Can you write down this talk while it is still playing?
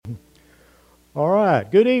All right,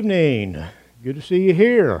 good evening. Good to see you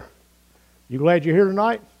here. You glad you're here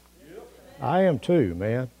tonight? Yep. I am too,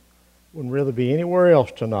 man. Wouldn't rather be anywhere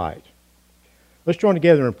else tonight. Let's join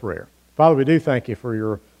together in prayer. Father, we do thank you for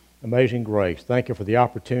your amazing grace. Thank you for the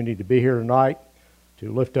opportunity to be here tonight,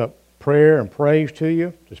 to lift up prayer and praise to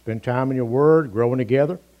you, to spend time in your word, growing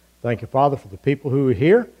together. Thank you, Father, for the people who are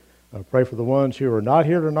here. I pray for the ones who are not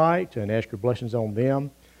here tonight and ask your blessings on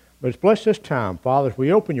them. But it's bless this time, Father, as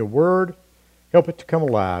we open your word, help it to come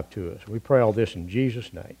alive to us. We pray all this in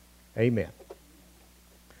Jesus' name. Amen.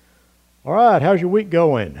 All right, how's your week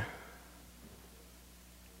going?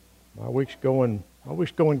 My week's going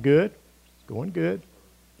good. It's going good.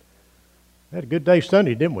 Had a good day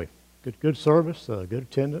Sunday, didn't we? Good service, good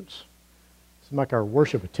attendance. It's like our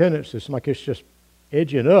worship attendance, it's like it's just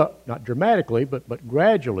edging up, not dramatically, but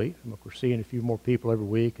gradually. Look, we're seeing a few more people every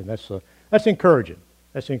week, and that's encouraging.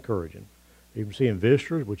 That's encouraging. Even seeing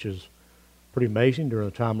visitors, which is pretty amazing during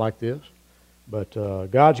a time like this. But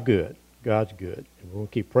God's good. God's good. And we're going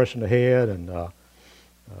to keep pressing ahead, and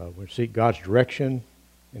we'll seek God's direction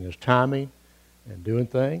in His timing and doing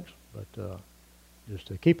things. But just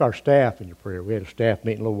to keep our staff in your prayer. We had a staff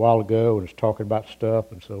meeting a little while ago, and it's talking about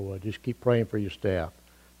stuff, and so just keep praying for your staff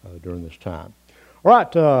during this time. All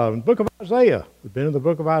right, the book of Isaiah. We've been in the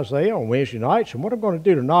book of Isaiah on Wednesday nights, and what I'm going to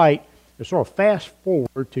do tonight is sort of fast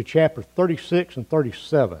forward to chapter 36 and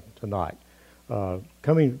 37 tonight.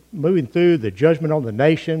 Moving through the judgment on the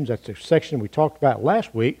nations. That's the section we talked about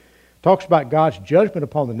last week. Talks about God's judgment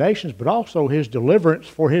upon the nations, but also His deliverance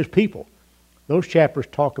for His people. Those chapters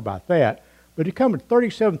talk about that. But you come to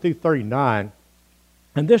 37 through 39,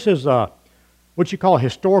 and this is what you call a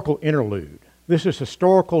historical interlude. This is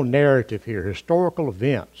historical narrative here, historical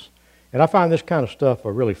events. And I find this kind of stuff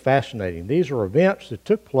really fascinating. These are events that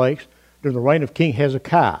took place during the reign of King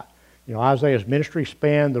Hezekiah. You know, Isaiah's ministry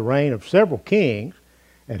spanned the reign of several kings,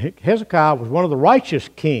 and Hezekiah was one of the righteous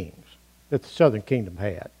kings that the southern kingdom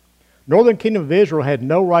had. Northern kingdom of Israel had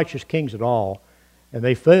no righteous kings at all, and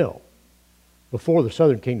they fell before the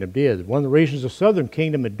southern kingdom did. One of the reasons the southern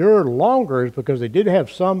kingdom endured longer is because they did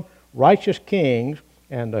have some righteous kings,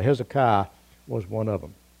 and Hezekiah was one of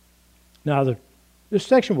them. Now, this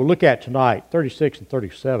section we'll look at tonight, 36 and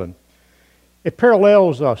 37, it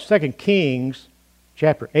parallels 2 Kings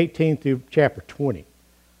chapter 18 through chapter 20.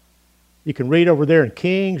 You can read over there in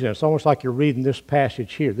Kings, and it's almost like you're reading this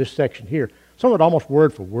passage here, this section here. Some of it almost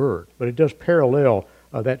word for word, but it does parallel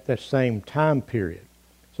that same time period.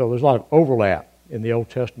 So there's a lot of overlap in the Old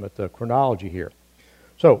Testament chronology here.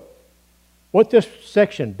 So what this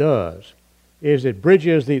section does is it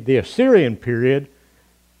bridges the Assyrian period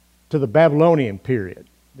to the Babylonian period.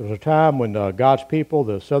 There was a time when God's people,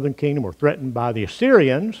 the southern kingdom, were threatened by the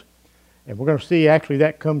Assyrians, and we're going to see actually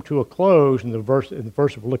that come to a close in the verse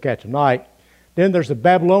we'll look at tonight. Then there's the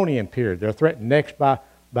Babylonian period. They're threatened next by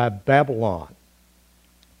Babylon.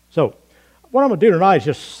 So what I'm going to do tonight is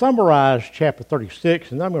just summarize chapter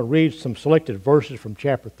 36, and then I'm going to read some selected verses from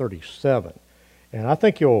chapter 37. And I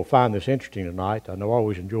think you'll find this interesting tonight. I know I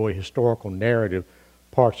always enjoy historical narrative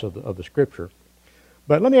parts of the Scripture.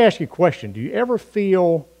 But let me ask you a question. Do you ever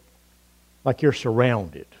feel like you're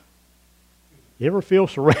surrounded? You ever feel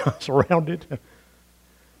surrounded?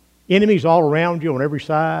 Enemies all around you on every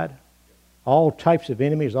side. All types of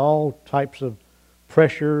enemies, all types of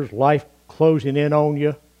pressures, life closing in on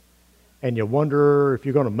you. And you wonder if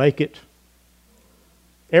you're going to make it.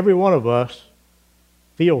 Every one of us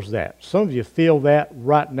feels that. Some of you feel that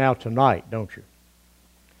right now tonight, don't you?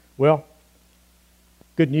 Well,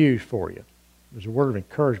 good news for you. There's a word of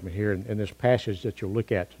encouragement here in this passage that you'll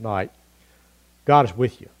look at tonight. God is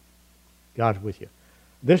with you. God's with you.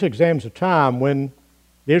 This examines a time when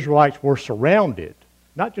the Israelites were surrounded,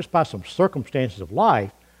 not just by some circumstances of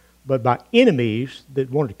life, but by enemies that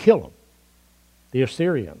wanted to kill them. The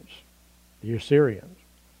Assyrians. The Assyrians.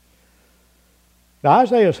 Now,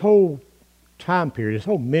 Isaiah's whole time period, his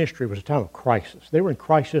whole ministry was a time of crisis. They were in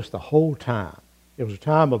crisis the whole time. It was a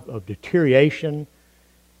time of deterioration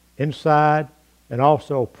inside, and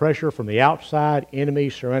also pressure from the outside,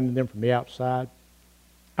 enemies surrounding them from the outside.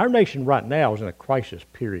 Our nation right now is in a crisis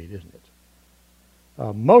period, isn't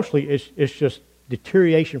it? Mostly it's just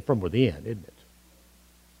deterioration from within, isn't it?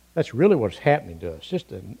 That's really what's happening to us. It's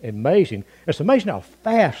just amazing. It's amazing how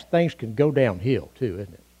fast things can go downhill, too,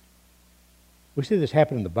 isn't it? We see this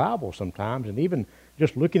happen in the Bible sometimes, and even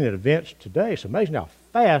just looking at events today, it's amazing how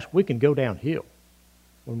fast we can go downhill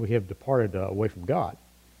when we have departed away from God.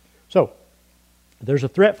 So, there's a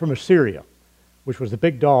threat from Assyria, which was the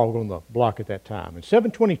big dog on the block at that time. In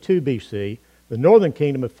 722 BC, the northern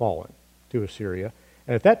kingdom had fallen to Assyria,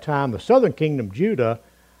 and at that time, the southern kingdom, Judah,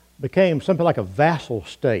 became something like a vassal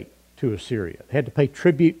state to Assyria. They had to pay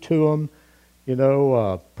tribute to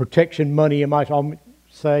them, protection money, you might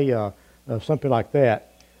say, something like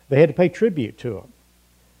that. They had to pay tribute to them.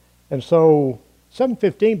 And so,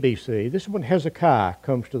 715 BC, this is when Hezekiah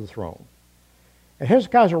comes to the throne. And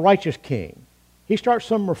Hezekiah's a righteous king. He starts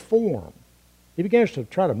some reform. He begins to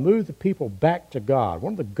try to move the people back to God,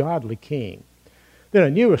 one of the godly kings. Then a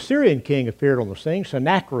new Assyrian king appeared on the scene.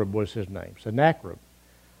 Sennacherib was his name. Sennacherib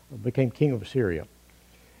became king of Assyria.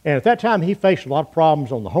 And at that time, he faced a lot of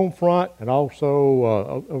problems on the home front and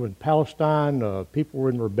also over in Palestine. People were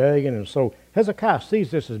in rebellion. And so Hezekiah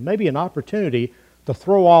sees this as maybe an opportunity to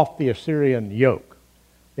throw off the Assyrian yoke.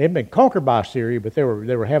 They hadn't been conquered by Assyria, but they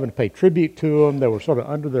were having to pay tribute to them. They were sort of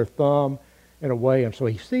under their thumb in a way. And so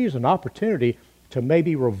he sees an opportunity to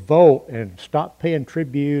maybe revolt and stop paying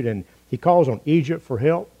tribute, and he calls on Egypt for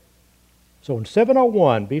help. So in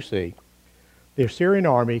 701 BC, the Assyrian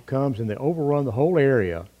army comes and they overrun the whole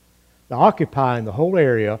area. They're occupying the whole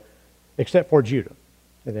area except for Judah,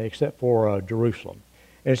 and except for Jerusalem.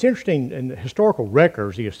 And it's interesting, in the historical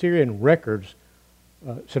records, the Assyrian records,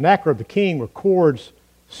 Sennacherib the king records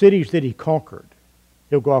cities that he conquered.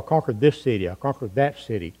 He'll go, I conquered this city, I conquered that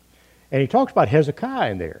city. And he talks about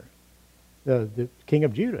Hezekiah in there, the king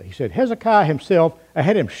of Judah. He said, Hezekiah himself, I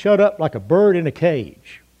had him shut up like a bird in a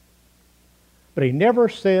cage. But he never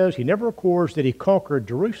records that he conquered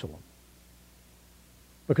Jerusalem,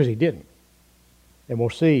 because he didn't. And we'll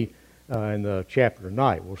see in the chapter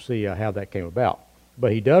tonight, we'll see how that came about.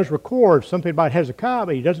 But he does record something about Hezekiah,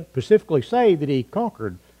 but he doesn't specifically say that he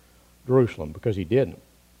conquered Jerusalem, because he didn't.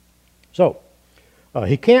 So,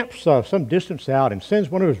 he camps some distance out and sends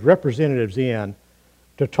one of his representatives in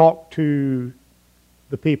to talk to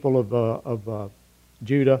the people of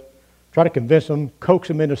Judah, try to convince them, coax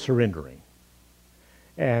them into surrendering.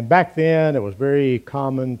 And back then, it was very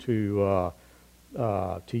common to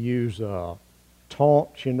use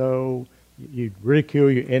taunts. You'd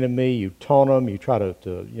ridicule your enemy, you taunt them, you try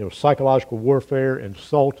to psychological warfare,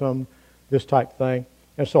 insult them, this type of thing.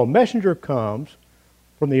 And so a messenger comes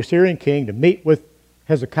from the Assyrian king to meet with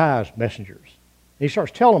Hezekiah's messengers. He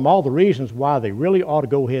starts telling them all the reasons why they really ought to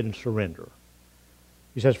go ahead and surrender.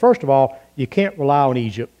 He says, first of all, you can't rely on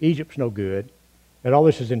Egypt. Egypt's no good. And all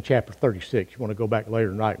this is in chapter 36. You want to go back later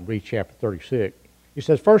tonight and read chapter 36. He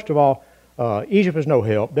says, first of all, Egypt is no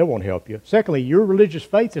help. They won't help you. Secondly, your religious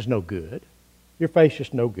faith is no good. Your faith's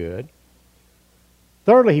just no good.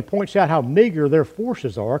 Thirdly, he points out how meager their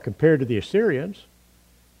forces are compared to the Assyrians.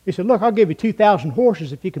 He said, look, I'll give you 2,000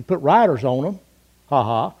 horses if you can put riders on them. Ha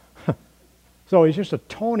ha. So it's just a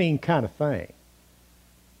taunting kind of thing.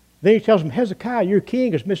 Then he tells them, Hezekiah, your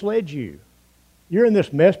king has misled you. You're in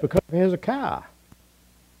this mess because of Hezekiah.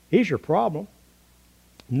 He's your problem.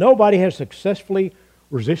 Nobody has successfully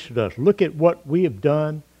resisted us. Look at what we have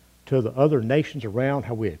done to the other nations around,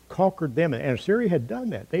 how we had conquered them. And Assyria had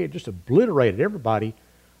done that. They had just obliterated everybody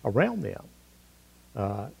around them.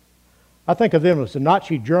 I think of them as the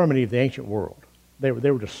Nazi Germany of the ancient world. They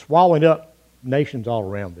were just swallowing up nations all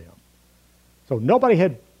around them. So nobody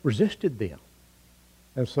had resisted them.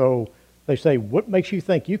 And so they say, what makes you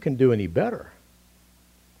think you can do any better?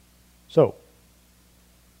 So,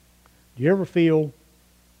 do you ever feel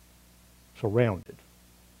surrounded?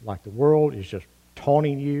 Like the world is just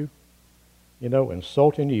taunting you,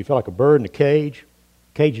 insulting you. You feel like a bird in a cage,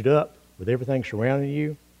 caged up with everything surrounding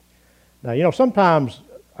you. Now, sometimes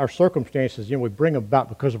our circumstances, we bring about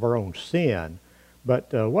because of our own sin.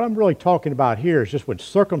 But what I'm really talking about here is just when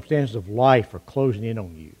circumstances of life are closing in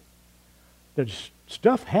on you.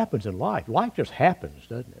 Stuff happens in life. Life just happens,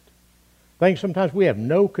 doesn't it? Things sometimes we have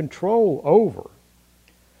no control over.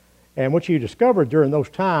 And what you discover during those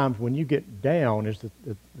times when you get down is that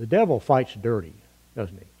the devil fights dirty,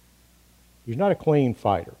 doesn't he? He's not a clean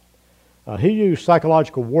fighter. He used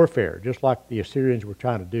psychological warfare, just like the Assyrians were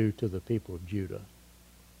trying to do to the people of Judah.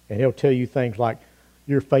 And he'll tell you things like,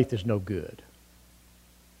 your faith is no good.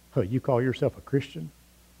 You call yourself a Christian?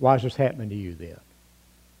 Why is this happening to you then?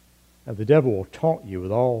 Now, the devil will taunt you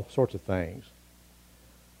with all sorts of things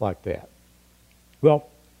like that. Well,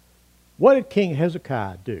 what did King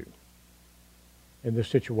Hezekiah do in this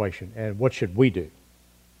situation, and what should we do?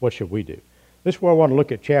 What should we do? This is where I want to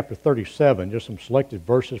look at chapter 37, just some selected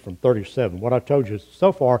verses from 37. What I've told you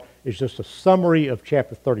so far is just a summary of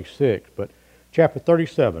chapter 36, but chapter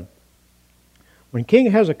 37. When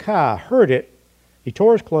King Hezekiah heard it, he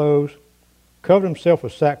tore his clothes, covered himself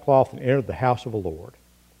with sackcloth, and entered the house of the Lord.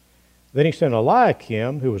 Then he sent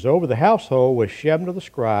Eliakim, who was over the household, with Shebna the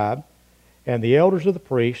scribe, and the elders of the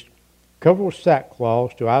priests, covered with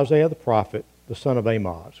sackcloth, to Isaiah the prophet, the son of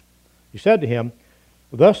Amoz. He said to him,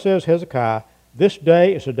 Thus says Hezekiah, this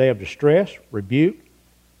day is a day of distress, rebuke,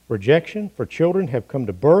 rejection, for children have come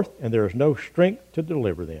to birth, and there is no strength to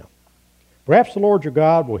deliver them. Perhaps the Lord your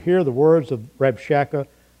God will hear the words of Rabshakeh,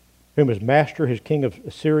 whom his master, his king of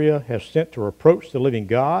Assyria, has sent to reproach the living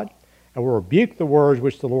God, and will rebuke the words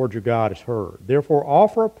which the Lord your God has heard. Therefore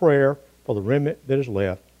offer a prayer for the remnant that is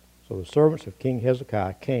left. So the servants of King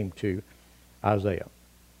Hezekiah came to Isaiah.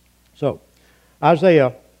 So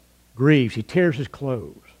Isaiah grieves. He tears his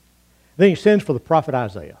clothes. Then he sends for the prophet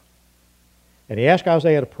Isaiah. And he asks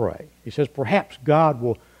Isaiah to pray. He says, perhaps God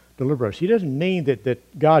will deliver us. He doesn't mean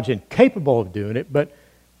that God's incapable of doing it, but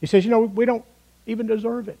he says, we don't even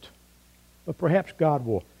deserve it. But perhaps God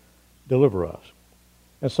will deliver us.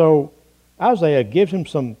 And so Isaiah gives him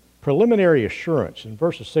some preliminary assurance in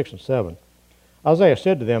verses 6 and 7. Isaiah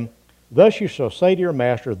said to them, thus you shall say to your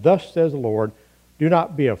master, thus says the Lord, do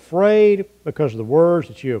not be afraid because of the words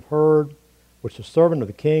that you have heard, which the servant of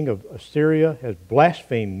the king of Assyria has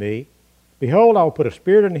blasphemed me. Behold, I will put a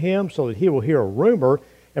spirit in him so that he will hear a rumor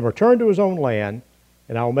and return to his own land,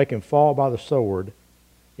 and I will make him fall by the sword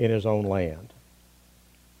in his own land.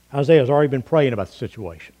 Isaiah has already been praying about the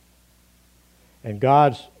situation, and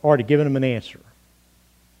God's already given him an answer.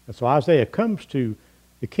 And so Isaiah comes to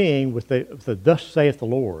the king with the thus saith the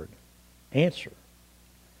Lord answer.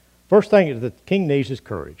 First thing that the king needs is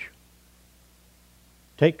courage.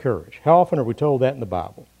 Take courage. How often are we told that in the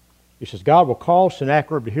Bible? He says, God will cause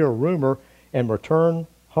Sennacherib to hear a rumor and return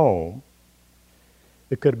home.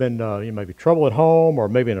 It could have been maybe trouble at home, or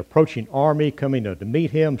maybe an approaching army coming to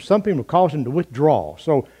meet him. Something will cause him to withdraw.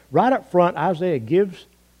 So right up front, Isaiah gives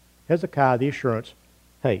Hezekiah the assurance,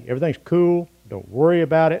 hey, everything's cool. Don't worry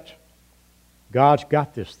about it. God's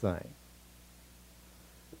got this thing.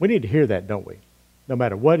 We need to hear that, don't we? No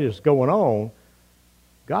matter what is going on,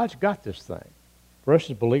 God's got this thing. For us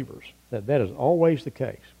as believers, that is always the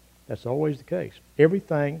case. That's always the case.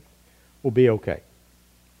 Everything will be okay.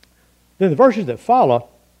 Then the verses that follow,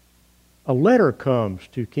 a letter comes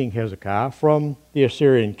to King Hezekiah from the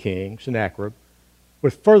Assyrian king, Sennacherib,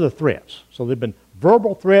 with further threats. So there have been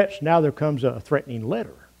verbal threats. Now there comes a threatening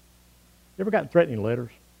letter. You ever gotten threatening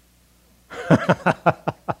letters?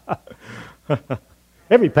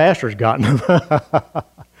 Every pastor's gotten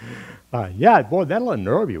them. Yeah, boy, that'll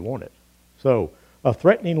unnerve you, won't it? So a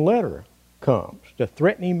threatening letter comes to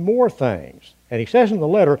threatening more things. And he says in the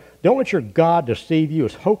letter, don't let your God deceive you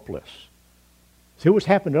as hopeless. See what's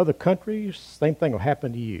happened to other countries? Same thing will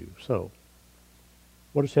happen to you. So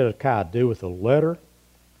what does Hezekiah do with the letter?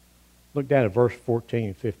 Look down at verse 14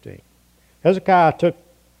 and 15. Hezekiah took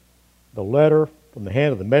the letter from the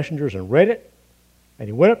hand of the messengers and read it, and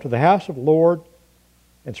he went up to the house of the Lord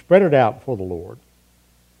and spread it out before the Lord.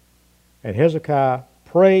 And Hezekiah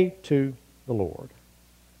prayed to the Lord.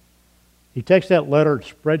 He takes that letter and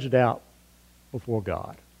spreads it out before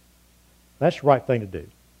God. That's the right thing to do.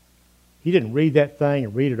 He didn't read that thing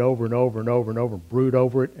and read it over and over and over and over and brood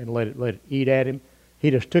over it and let it eat at him.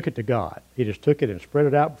 He just took it to God. He just took it and spread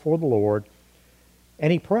it out before the Lord,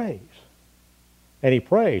 and he prays. And he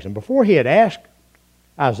prays. And before he had asked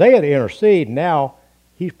Isaiah to intercede, now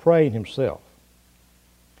he's praying himself.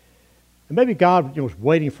 And maybe God was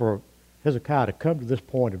waiting for Hezekiah to come to this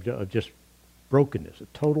point of just brokenness, a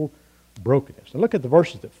total brokenness. And look at the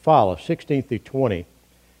verses that follow, 16 through 20.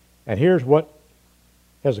 And here's what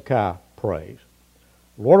Hezekiah prays.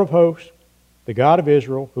 Lord of hosts, the God of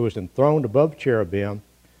Israel, who is enthroned above the cherubim,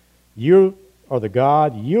 you are the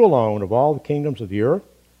God, you alone, of all the kingdoms of the earth.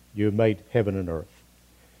 You have made heaven and earth.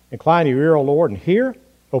 Incline your ear, O Lord, and hear.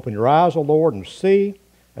 Open your eyes, O Lord, and see.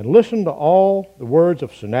 And listen to all the words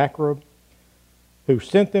of Sennacherib, who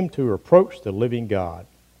sent them to reproach the living God.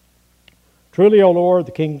 Truly, O Lord,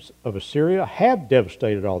 the kings of Assyria have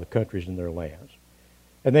devastated all the countries in their lands,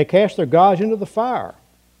 and they cast their gods into the fire.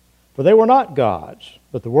 For they were not gods,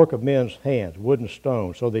 but the work of men's hands, wood and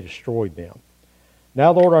stone, so they destroyed them.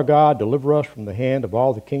 Now, Lord our God, deliver us from the hand of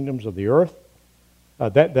all the kingdoms of the earth,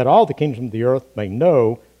 that all the kingdoms of the earth may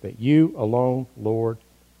know that you alone, Lord,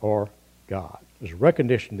 are God. There's a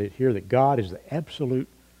recognition here that God is the absolute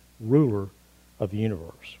ruler of the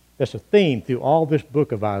universe. That's a theme through all this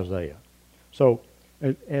book of Isaiah. So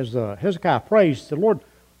as Hezekiah prays, the Lord,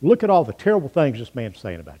 look at all the terrible things this man's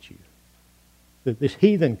saying about you. This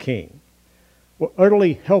heathen king, were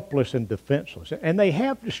utterly helpless and defenseless. And they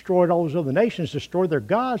have destroyed all those other nations, destroyed their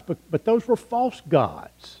gods, but those were false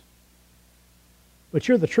gods. But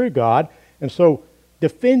you're the true God, and so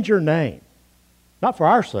defend your name. Not for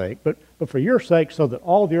our sake, but for your sake, so that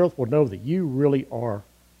all the earth will know that you really are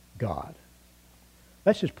God.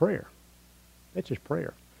 That's his prayer. That's his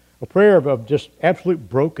prayer. a prayer of just absolute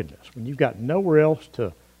brokenness, when you've got nowhere else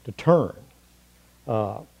to turn.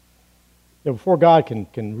 Before God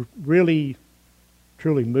can really,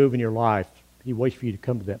 truly move in your life, He waits for you to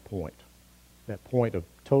come to that point of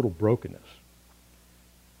total brokenness.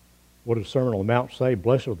 What does the Sermon on the Mount say?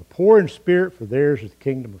 Blessed are the poor in spirit, for theirs is the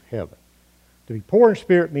kingdom of heaven. To be poor in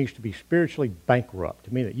spirit means to be spiritually bankrupt,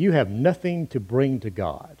 to mean that you have nothing to bring to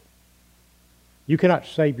God. You cannot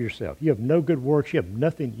save yourself. You have no good works. You have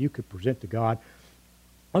nothing you could present to God.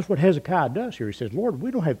 That's what Hezekiah does here. He says, Lord, we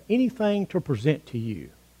don't have anything to present to you.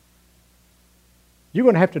 You're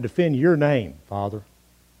going to have to defend your name, Father.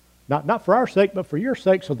 Not for our sake, but for your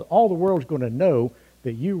sake, so that all the world is going to know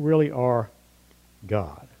that you really are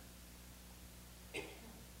God.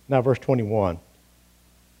 Now, verse 21.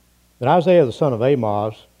 Then Isaiah the son of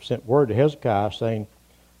Amoz sent word to Hezekiah, saying,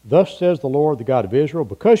 Thus says the Lord, the God of Israel,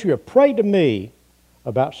 because you have prayed to me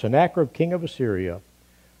about Sennacherib, king of Assyria,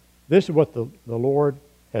 this is what the Lord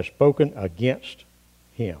has spoken against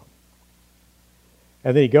him.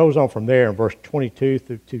 And then he goes on from there in verse 22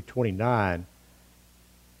 through 29.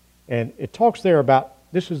 And it talks there about,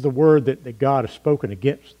 this is the word that God has spoken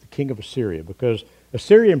against the king of Assyria, because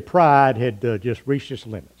Assyrian pride had just reached its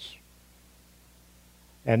limits.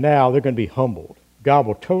 And now they're going to be humbled. God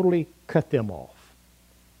will totally cut them off.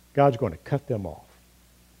 God's going to cut them off.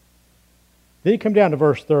 Then you come down to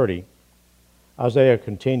verse 30. Isaiah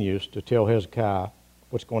continues to tell Hezekiah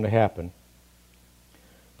what's going to happen.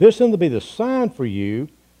 This then will be the sign for you.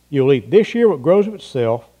 You'll eat this year what grows of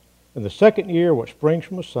itself, in the second year what springs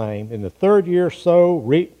from the same. In the third year sow,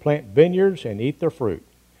 reap, plant vineyards, and eat their fruit.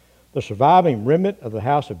 The surviving remnant of the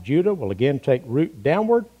house of Judah will again take root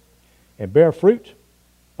downward and bear fruit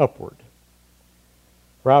upward.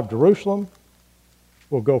 For out of Jerusalem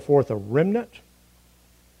will go forth a remnant,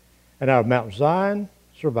 and out of Mount Zion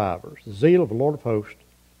survivors. The zeal of the Lord of hosts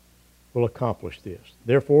will accomplish this.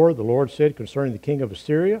 Therefore, the Lord said concerning the king of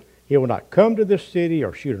Assyria, he will not come to this city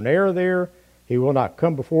or shoot an arrow there. He will not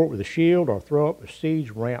come before it with a shield or throw up a siege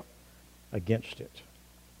ramp against it.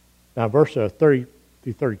 Now, verse 30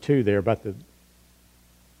 through 32 there about the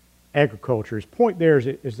agriculture. His point there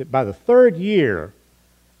is that by the third year,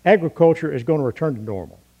 agriculture is going to return to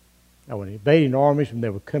normal. Now, when invading armies, when they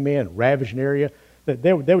would come in and ravage an area,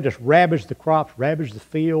 they would just ravage the crops, ravage the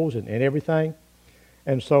fields and everything.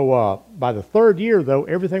 And so by the third year, though,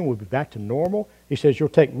 everything will be back to normal. He says you'll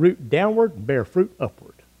take root downward and bear fruit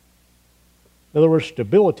upward. In other words,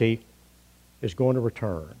 stability is going to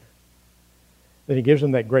return. Then he gives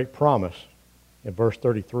them that great promise in verse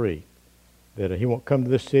 33 that he won't come to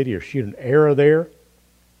this city or shoot an arrow there.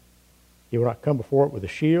 He will not come before it with a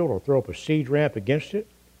shield or throw up a siege ramp against it.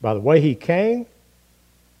 By the way he came,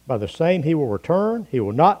 by the same he will return. He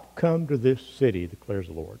will not come to this city, declares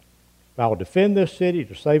the Lord. But I will defend this city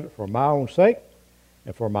to save it for my own sake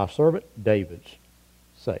and for my servant David's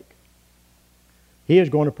sake. He is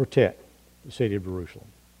going to protect the city of Jerusalem.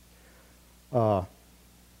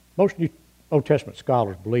 Most New Old Testament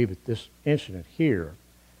scholars believe that this incident here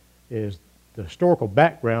is the historical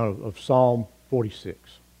background of Psalm 46.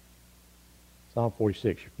 Psalm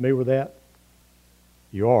 46. You familiar with that?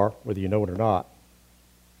 You are, whether you know it or not.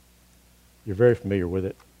 You're very familiar with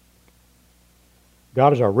it.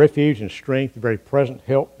 God is our refuge and strength, very present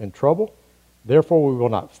help in trouble. Therefore we will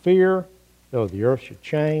not fear, though the earth should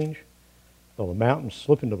change, though the mountains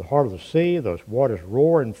slip into the heart of the sea, though its waters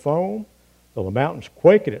roar and foam, though the mountains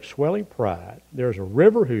quake at its swelling pride. There is a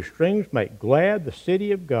river whose streams make glad the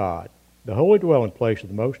city of God, the holy dwelling place of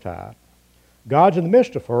the Most High. God's in the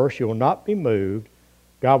midst of her, she will not be moved.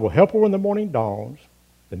 God will help her when the morning dawns.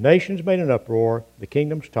 The nations made an uproar, the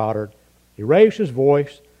kingdoms tottered. He raised his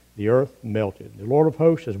voice, the earth melted. The Lord of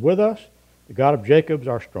hosts is with us, the God of Jacob is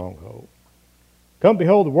our stronghold. Come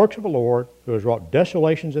behold the works of the Lord, who has wrought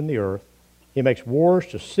desolations in the earth. He makes wars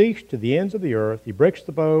to cease to the ends of the earth. He breaks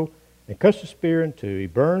the bow and cuts the spear in two. He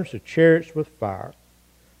burns the chariots with fire.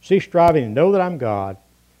 Cease striving and know that I'm God.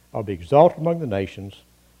 I'll be exalted among the nations.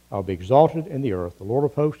 I'll be exalted in the earth. The Lord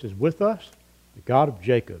of hosts is with us. The God of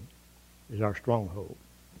Jacob is our stronghold.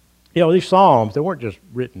 You know, these Psalms, they weren't just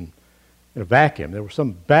written in a vacuum. There was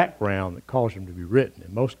some background that caused them to be written.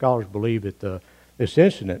 And most scholars believe that this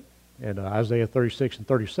incident in Isaiah 36 and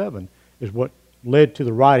 37 is what led to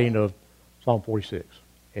the writing of Psalm 46.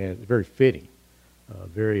 And it's very fitting,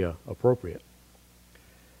 very appropriate.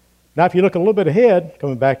 Now, if you look a little bit ahead,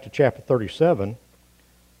 coming back to chapter 37,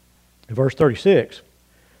 verse 36,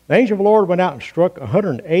 the angel of the Lord went out and struck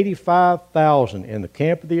 185,000 in the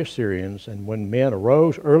camp of the Assyrians, and when men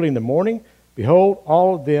arose early in the morning, behold,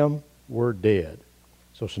 all of them were dead.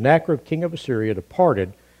 So Sennacherib, king of Assyria,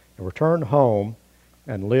 departed and returned home,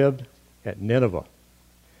 and lived at Nineveh.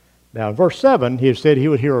 Now, in verse 7, he had said he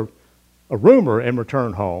would hear a rumor and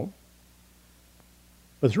return home.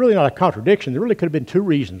 But it's really not a contradiction. There really could have been two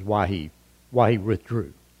reasons why he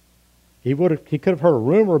withdrew. He could have heard a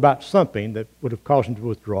rumor about something that would have caused him to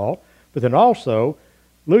withdraw, but then also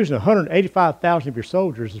losing 185,000 of your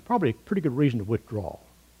soldiers is probably a pretty good reason to withdraw,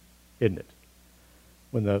 isn't it?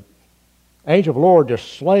 When the angel of the Lord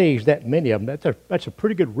just slays that many of them, that's a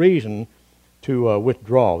pretty good reason to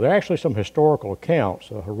withdraw. There are actually some historical accounts.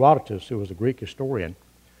 Herodotus, who was a Greek historian,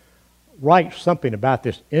 writes something about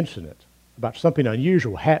this incident, about something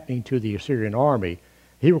unusual happening to the Assyrian army.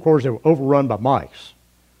 He records they were overrun by mice.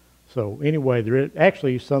 So anyway, there is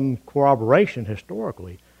actually some corroboration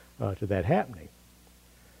historically to that happening.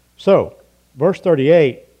 So, verse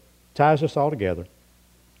 38 ties this all together.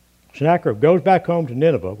 Sennacherib goes back home to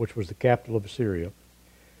Nineveh, which was the capital of Assyria.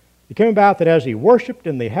 It came about that as he worshipped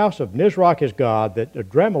in the house of Nisroch his god, that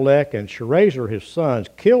Adramelech and Sharezer his sons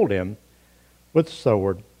killed him with the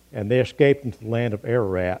sword, and they escaped into the land of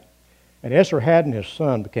Ararat. And Esarhaddon his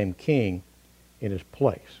son became king in his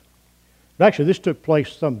place. But actually, this took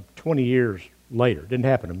place some 20 years later. It didn't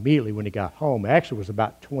happen immediately when he got home. It actually was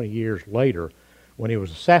about 20 years later when he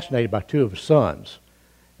was assassinated by two of his sons,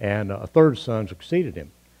 and a third son succeeded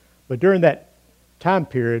him. But during that time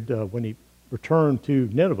period, when he returned to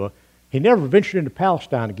Nineveh, he never ventured into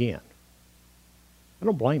Palestine again. I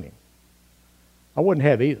don't blame him. I wouldn't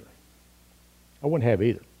have either.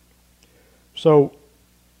 So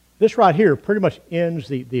this right here pretty much ends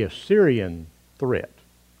the Assyrian threat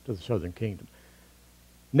to the southern kingdom.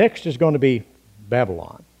 Next is going to be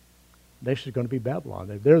Babylon. They're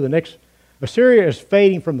the next. Assyria is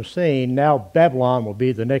fading from the scene. Now Babylon will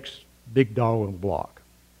be the next big dog on the block.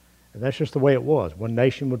 And that's just the way it was. One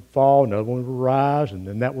nation would fall, another one would rise, and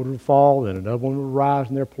then that one would fall, then another one would rise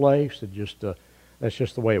in their place. That's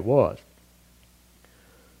just the way it was.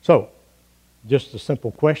 So, just a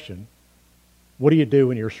simple question. What do you do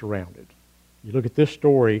when you're surrounded? You look at this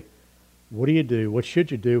story, what do you do? What should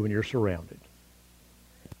you do when you're surrounded?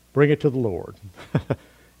 Bring it to the Lord.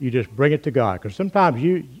 You just bring it to God. Because sometimes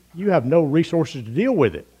you have no resources to deal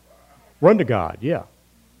with it. Run to God, yeah.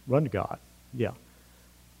 Run to God, yeah.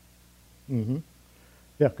 Mm-hmm.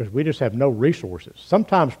 Yeah, because we just have no resources.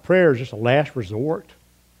 Sometimes prayer is just a last resort.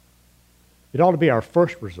 It ought to be our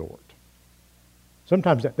first resort.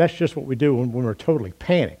 Sometimes that's just what we do when we're totally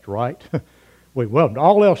panicked, right? Well,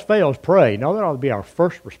 all else fails, pray. No, that ought to be our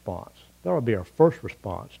first response. That ought to be our first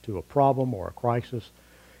response to a problem or a crisis.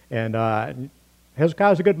 And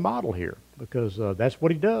Hezekiah's a good model here because that's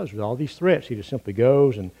what he does with all these threats. He just simply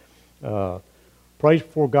goes and prays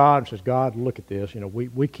before God and says, God, look at this.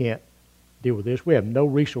 We can't deal with this. We have no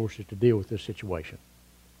resources to deal with this situation.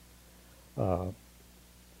 There's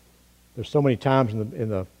so many times in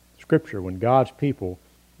the Scripture when God's people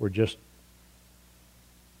were just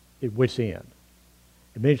at wit's end.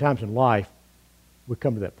 And many times in life, we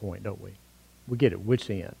come to that point, don't we? We get at wit's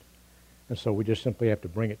end. And so we just simply have to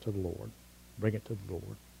bring it to the Lord. Bring it to the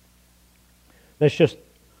Lord. That's just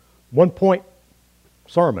one-point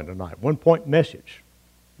sermon tonight, one-point message.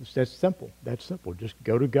 That's simple. That's simple. Just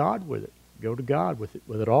go to God with it. Go to God with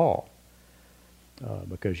it all.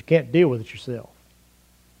 Because you can't deal with it yourself.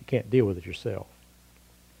 You can't deal with it yourself.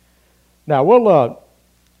 Now, we'll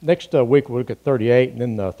next week we'll look at 38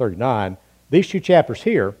 and then 39. These two chapters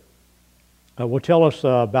here will tell us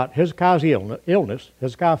about Hezekiah's illness.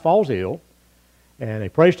 Hezekiah falls ill, and he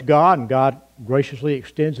prays to God, and God graciously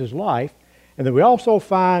extends his life. And then we also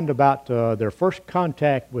find about their first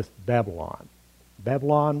contact with Babylon.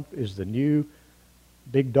 Babylon is the new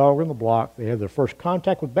big dog on the block. They have their first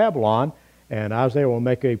contact with Babylon, and Isaiah will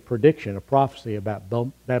make a prediction, a prophecy about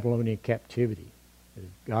Babylonian captivity.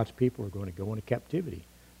 God's people are going to go into captivity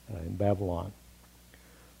in Babylon.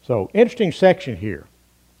 So, interesting section here.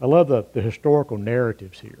 I love the historical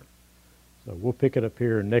narratives here. So we'll pick it up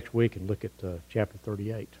here next week and look at chapter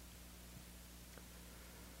 38.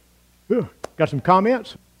 Ooh, got some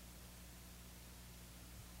comments?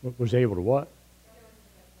 Was able to what?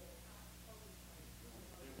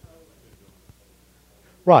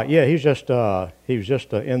 Right, yeah, he was just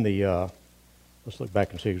in the, let's look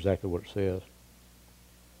back and see exactly what it says.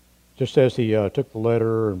 It just says he took the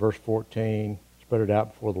letter in verse 14, spread it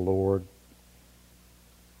out before the Lord.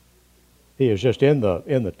 He is just in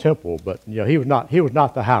the temple, but he was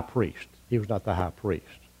not the high priest. He was not the high priest.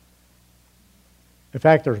 In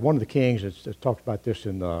fact, there's one of the kings that's talked about this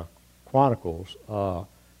in the Chronicles.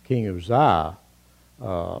 King Uzziah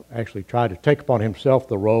actually tried to take upon himself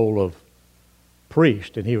the role of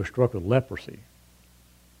priest, and he was struck with leprosy.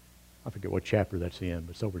 I forget what chapter that's in,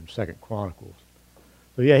 but it's over in 2 Chronicles.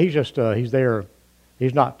 So yeah, he's there.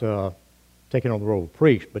 He's not taking on the role of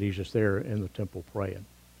priest, but he's just there in the temple praying.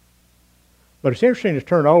 But it's interesting to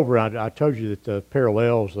turn over. I told you that the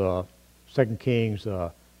parallels 2 Kings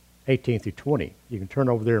 18 through 20. You can turn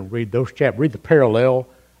over there and read those chapters. Read the parallel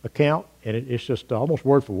account, and it's just almost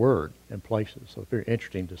word for word in places. So it's very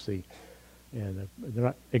interesting to see. And they're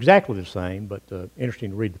not exactly the same, but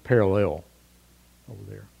interesting to read the parallel over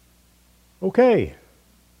there. Okay.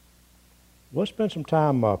 Let's spend some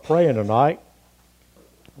time praying tonight.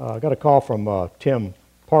 I got a call from Tim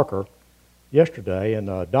Parker yesterday, and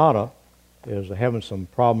Donna is having some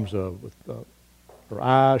problems with her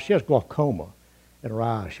eyes. She has glaucoma in her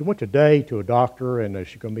eyes. She went today to a doctor, and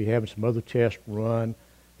she's going to be having some other tests run,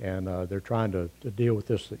 and they're trying to deal with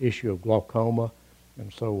this issue of glaucoma.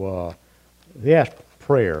 And so they asked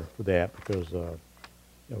prayer for that because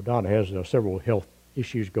Donna has several health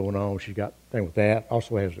issues going on. She's got a thing with that.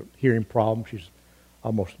 Also has a hearing problem. She's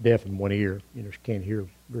almost deaf in one ear. She can't hear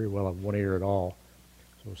very well in one ear at all.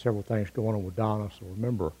 So several things going on with Donna. So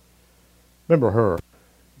remember her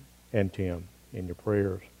and Tim in your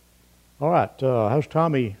prayers. All right. How's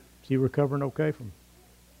Tommy? Is he recovering okay from?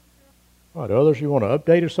 All right. Others you want to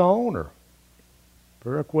update us on, or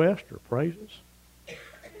prayer request or praises?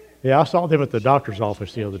 Yeah, I saw them at the doctor's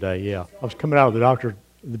office the other day. Yeah, I was coming out of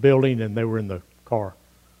the building, and they were in the car.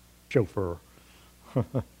 Chauffeur.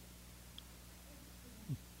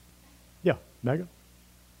 Yeah, Megan.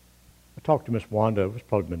 I talked to Miss Wanda. It was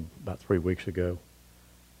probably been about 3 weeks ago,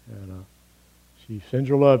 and she sends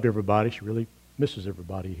her love to everybody. She really misses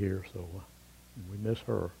everybody here, so we miss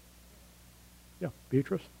her. Yeah,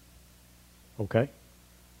 Beatrice. Okay.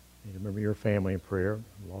 You remember your family in prayer.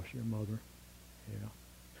 You lost your mother. Yeah.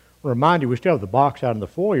 I'll remind you, we still have the box out in the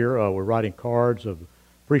foyer. We're writing cards of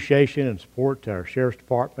appreciation and support to our sheriff's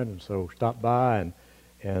department, and so stop by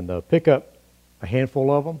and pick up a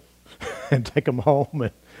handful of them and take them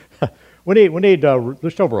home. And we need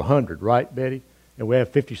just over 100, right, Betty? And we have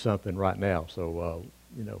 50 something right now. So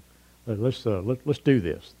let's do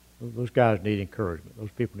this. Those guys need encouragement.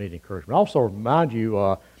 Those people need encouragement. Also, remind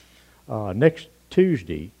you, next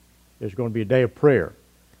Tuesday is going to be a day of prayer.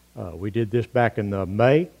 We did this back in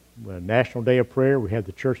May, National Day of Prayer. We had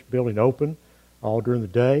the church building open all during the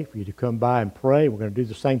day for you to come by and pray. We're going to do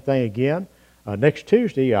the same thing again. Next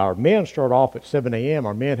Tuesday, our men start off at 7 a.m.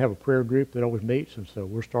 Our men have a prayer group that always meets, and so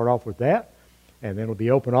we'll start off with that. And then it'll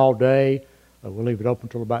be open all day. We'll leave it open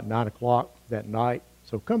until about 9 o'clock that night.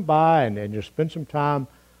 So come by and just spend some time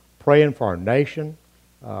praying for our nation.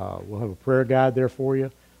 We'll have a prayer guide there for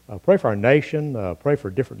you. Pray for our nation. Pray for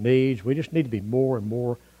different needs. We just need to be more and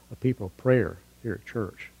more a people of prayer here at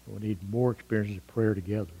church. We need more experiences of prayer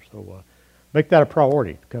together. So make that a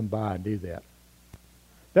priority to come by and do that.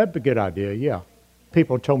 That'd be a good idea, yeah.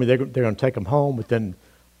 People told me they're going to take them home, but then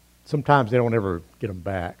sometimes they don't ever get them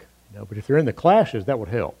back. But if they're in the classes, that would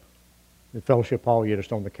help. The fellowship hall, you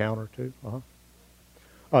just on the counter too.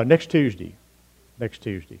 Next Tuesday,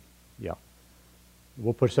 yeah.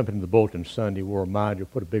 We'll put something in the bulletin Sunday. We'll remind you,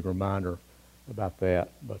 put a big reminder about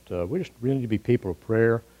that. But we just really need to be people of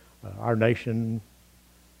prayer. Our nation,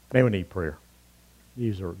 man, we need prayer.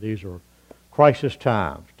 These are crisis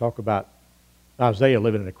times. Talk about Isaiah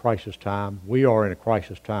living in a crisis time. We are in a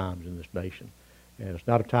crisis times in this nation. And it's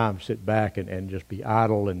not a time to sit back and just be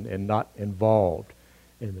idle and not involved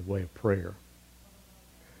in the way of prayer.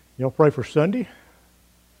 You'll pray for Sunday.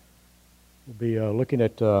 We'll be looking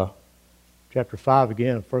at chapter 5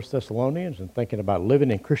 again of 1 Thessalonians and thinking about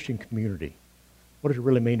living in Christian community. What does it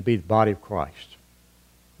really mean to be the body of Christ?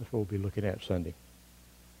 That's what we'll be looking at Sunday.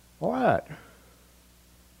 All right.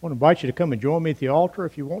 I want to invite you to come and join me at the altar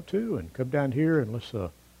if you want to, and come down here and let's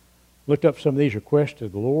lift up some of these requests to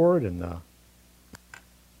the Lord. And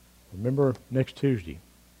remember next Tuesday,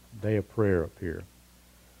 day of prayer up here.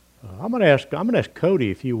 I'm going to ask Cody,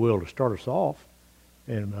 if you will, to start us off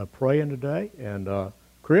in praying today. And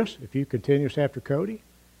Chris, if you continue us after Cody,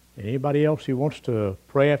 and anybody else who wants to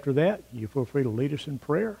pray after that, you feel free to lead us in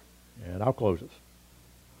prayer, and I'll close us.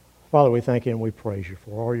 Father, we thank you and we praise you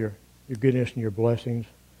for all your goodness and your blessings.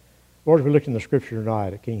 Lord, as we looked in the scripture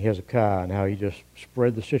tonight at King Hezekiah and how he just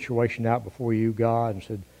spread the situation out before you, God, and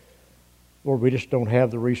said, Lord, we just don't have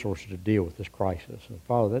the resources to deal with this crisis. And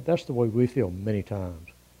Father, that's the way we feel many times.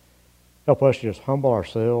 Help us to just humble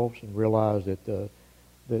ourselves and realize that the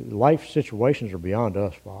life situations are beyond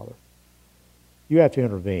us, Father. You have to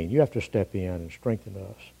intervene. You have to step in and strengthen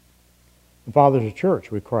us. And Father, as a church,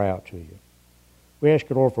 we cry out to you. We ask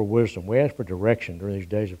you, Lord, for wisdom. We ask for direction during these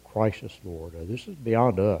days of crisis, Lord. This is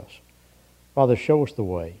beyond us. Father, show us the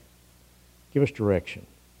way. Give us direction.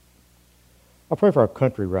 I pray for our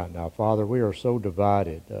country right now, Father. We are so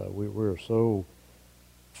divided. We are so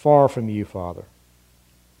far from you, Father.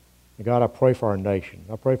 And God, I pray for our nation.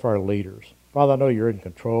 I pray for our leaders. Father, I know you're in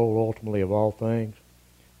control ultimately of all things.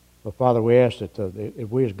 But Father, we ask that if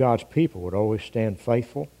we as God's people would always stand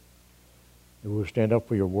faithful, that we would stand up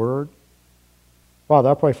for your word.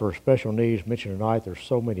 Father, I pray for special needs mentioned tonight. There's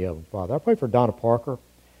so many of them, Father. I pray for Donna Parker.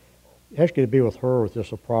 I ask you to be with her with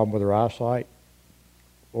this a problem with her eyesight.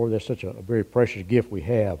 Lord, that's such a very precious gift we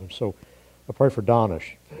have. And so I pray for Donna.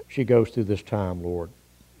 She goes through this time, Lord.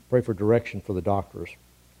 Pray for direction for the doctors.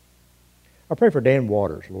 I pray for Dan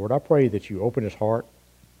Waters, Lord. I pray that you open his heart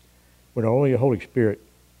when only the Holy Spirit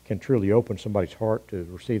can truly open somebody's heart to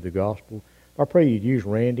receive the gospel. I pray you'd use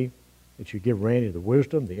Randy, that you give Randy the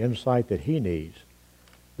wisdom, the insight that he needs.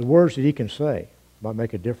 The words that he can say might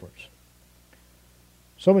make a difference.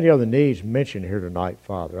 So many other needs mentioned here tonight,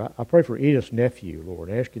 Father. I pray for Edith's nephew,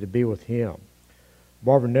 Lord. I ask you to be with him.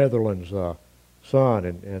 Barbara Netherland's son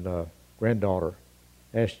and granddaughter.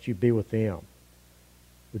 I ask that you be with them.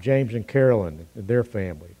 With James and Carolyn and their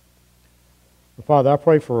family. And Father, I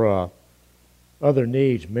pray for other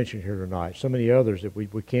needs mentioned here tonight. So many others that we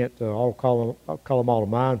can't all call them all to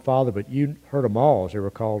mind, Father, but you heard them all as they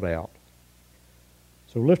were called out.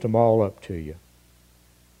 So lift them all up to you.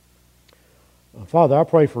 Father, I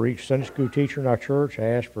pray for each Sunday school teacher in our church. I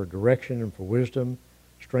ask for direction and for wisdom,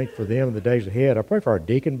 strength for them in the days ahead. I pray for our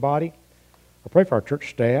deacon body. I pray for our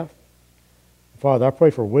church staff. Father, I pray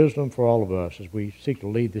for wisdom for all of us as we seek to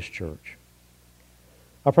lead this church.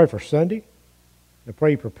 I pray for Sunday. I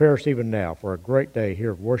pray you prepare us even now for a great day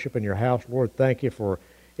here of worship in your house. Lord, thank you for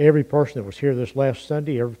every person that was here this last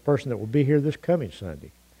Sunday, every person that will be here this coming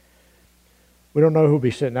Sunday. We don't know who will be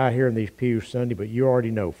sitting out here in these pews Sunday, but you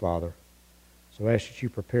already know, Father. So I ask that you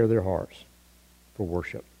prepare their hearts for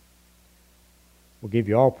worship. We'll give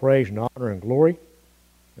you all praise and honor and glory,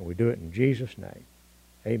 and we do it in Jesus' name.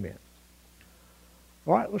 Amen.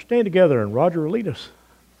 All right, let's stand together, and Roger will lead us.